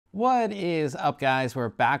What is up, guys? We're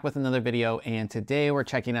back with another video, and today we're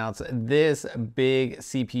checking out this big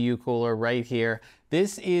CPU cooler right here.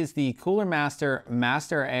 This is the Cooler Master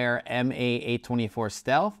MasterAir MA824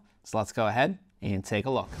 Stealth. So let's go ahead and take a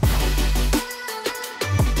look.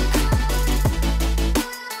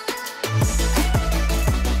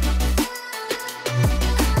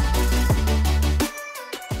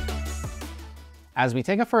 As we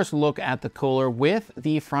take a first look at the cooler with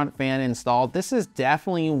the front fan installed, this is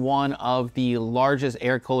definitely one of the largest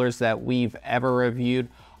air coolers that we've ever reviewed.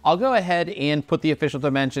 I'll go ahead and put the official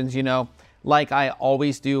dimensions, like I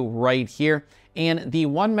always do right here. And the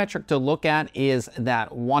one metric to look at is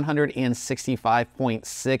that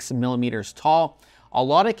 165.6 millimeters tall. A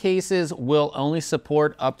lot of cases will only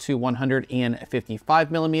support up to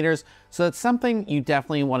 155 millimeters, so that's something you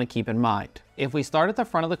definitely want to keep in mind. If we start at the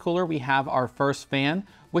front of the cooler, we have our first fan,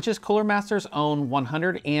 which is Cooler Master's own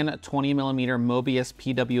 120 millimeter Mobius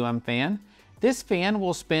PWM fan. This fan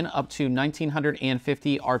will spin up to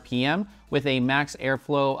 1950 RPM with a max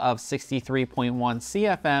airflow of 63.1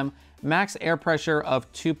 CFM, max air pressure of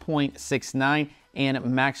 2.69, and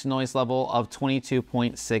max noise level of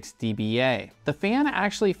 22.6 dBA. The fan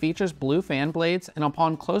actually features blue fan blades, and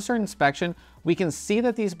upon closer inspection, we can see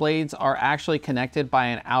that these blades are actually connected by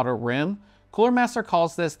an outer rim. Cooler Master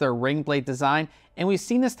calls this their ring blade design, and we've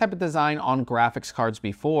seen this type of design on graphics cards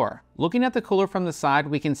before. Looking at the cooler from the side,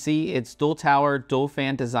 we can see its dual tower, dual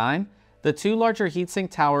fan design. The two larger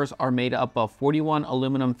heatsink towers are made up of 41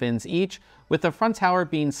 aluminum fins each, with the front tower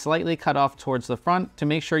being slightly cut off towards the front to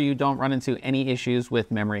make sure you don't run into any issues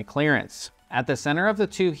with memory clearance. At the center of the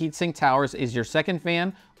two heatsink towers is your second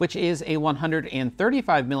fan, which is a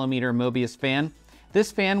 135 millimeter Mobius fan.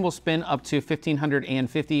 This fan will spin up to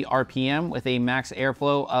 1550 RPM with a max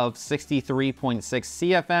airflow of 63.6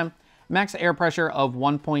 CFM, max air pressure of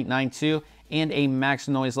 1.92, and a max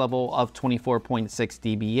noise level of 24.6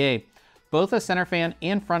 dBA. Both the center fan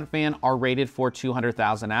and front fan are rated for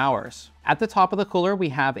 200,000 hours. At the top of the cooler, we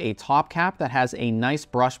have a top cap that has a nice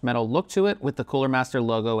brushed metal look to it with the Cooler Master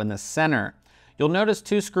logo in the center. You'll notice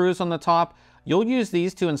two screws on the top. You'll use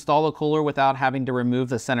these to install the cooler without having to remove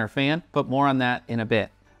the center fan, but more on that in a bit.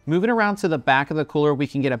 Moving around to the back of the cooler, we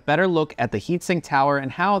can get a better look at the heatsink tower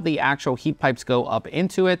and how the actual heat pipes go up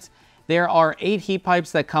into it. There are 8 heat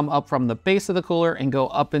pipes that come up from the base of the cooler and go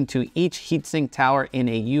up into each heatsink tower in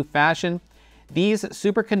a U fashion. These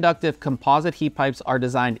superconductive composite heat pipes are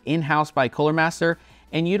designed in-house by Cooler Master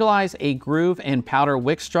and utilize a groove and powder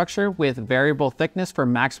wick structure with variable thickness for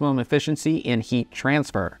maximum efficiency in heat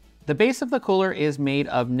transfer. The base of the cooler is made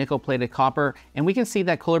of nickel-plated copper, and we can see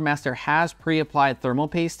that Cooler Master has pre-applied thermal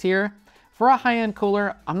paste here. For a high-end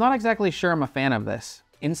cooler, I'm not exactly sure I'm a fan of this.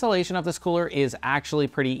 Installation of this cooler is actually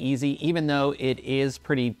pretty easy, even though it is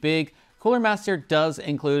pretty big. Cooler Master does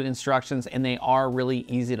include instructions, and they are really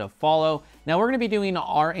easy to follow. Now we're going to be doing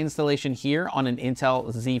our installation here on an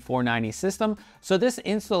Intel Z490 system, so this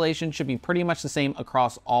installation should be pretty much the same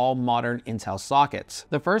across all modern Intel sockets.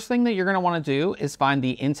 The first thing that you're going to want to do is find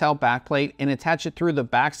the Intel backplate and attach it through the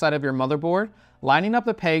backside of your motherboard, lining up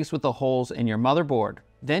the pegs with the holes in your motherboard.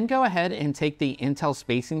 Then go ahead and take the Intel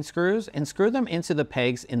spacing screws and screw them into the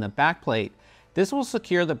pegs in the backplate. This will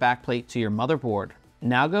secure the backplate to your motherboard.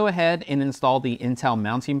 Now go ahead and install the Intel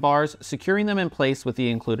mounting bars, securing them in place with the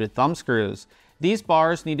included thumb screws. These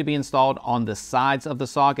bars need to be installed on the sides of the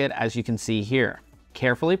socket, as you can see here.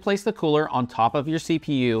 Carefully place the cooler on top of your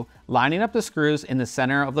CPU, lining up the screws in the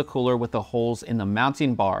center of the cooler with the holes in the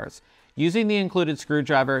mounting bars. Using the included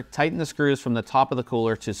screwdriver, tighten the screws from the top of the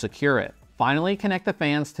cooler to secure it. Finally, connect the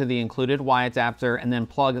fans to the included Y adapter and then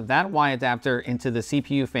plug that Y adapter into the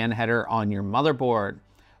CPU fan header on your motherboard.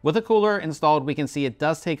 With the cooler installed, we can see it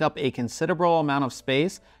does take up a considerable amount of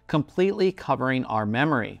space, completely covering our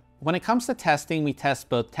memory. When it comes to testing, we test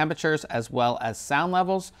both temperatures as well as sound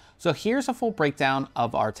levels. So here's a full breakdown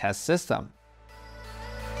of our test system.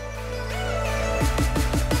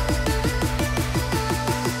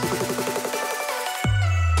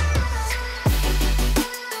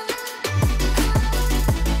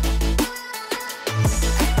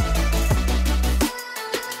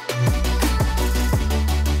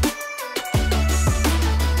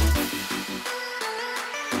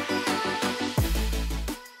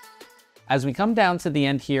 As we come down to the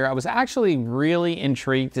end here, I was actually really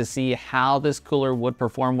intrigued to see how this cooler would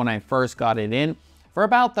perform when I first got it in. For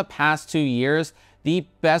about the past 2 years, the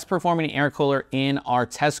best performing air cooler in our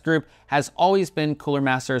test group has always been Cooler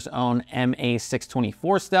Master's own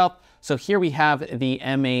MA624 Stealth. So here we have the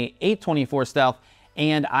MA824 Stealth,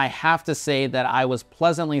 and I have to say that I was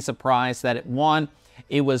pleasantly surprised that one,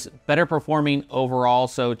 It was better performing overall.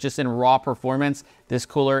 So just in raw performance, this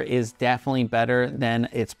cooler is definitely better than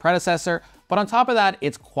its predecessor. But on top of that,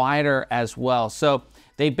 it's quieter as well. So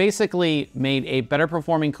they basically made a better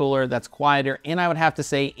performing cooler that's quieter, and I would have to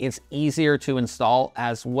say it's easier to install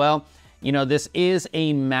as well. You know, this is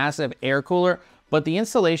a massive air cooler, but the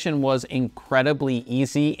installation was incredibly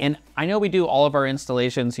easy. And I know we do all of our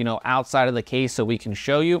installations, you know, outside of the case so we can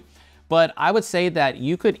show you, but I would say that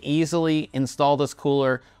you could easily install this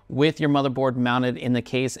cooler with your motherboard mounted in the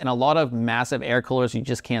case. And a lot of massive air coolers, you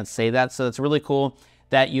just can't say that. So it's really cool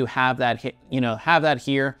that you have that, have that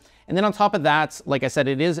here. And then on top of that, like I said,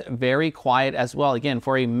 it is very quiet as well. Again,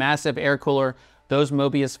 for a massive air cooler, those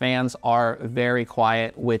Mobius fans are very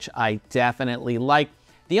quiet, which I definitely like.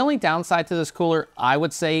 The only downside to this cooler, I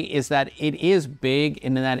would say, is that it is big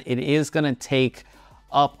and that it is gonna take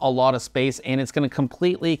up a lot of space and it's gonna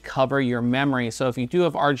completely cover your memory. So if you do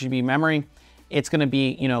have RGB memory, it's gonna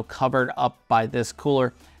be, covered up by this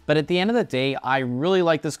cooler. But at the end of the day, I really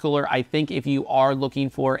like this cooler. I think if you are looking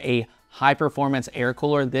for a high performance air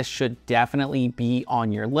cooler, this should definitely be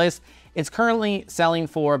on your list. It's currently selling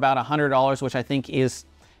for about $100, which I think is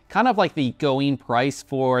kind of like the going price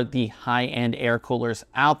for the high-end air coolers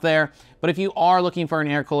out there. But if you are looking for an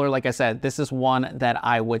air cooler, like I said, this is one that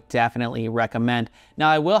I would definitely recommend. Now,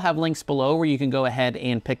 I will have links below where you can go ahead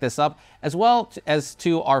and pick this up, as well as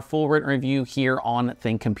to our full written review here on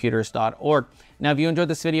ThinkComputers.org. Now, if you enjoyed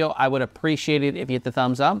this video, I would appreciate it if you hit the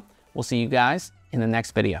thumbs up. We'll see you guys in the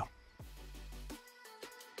next video.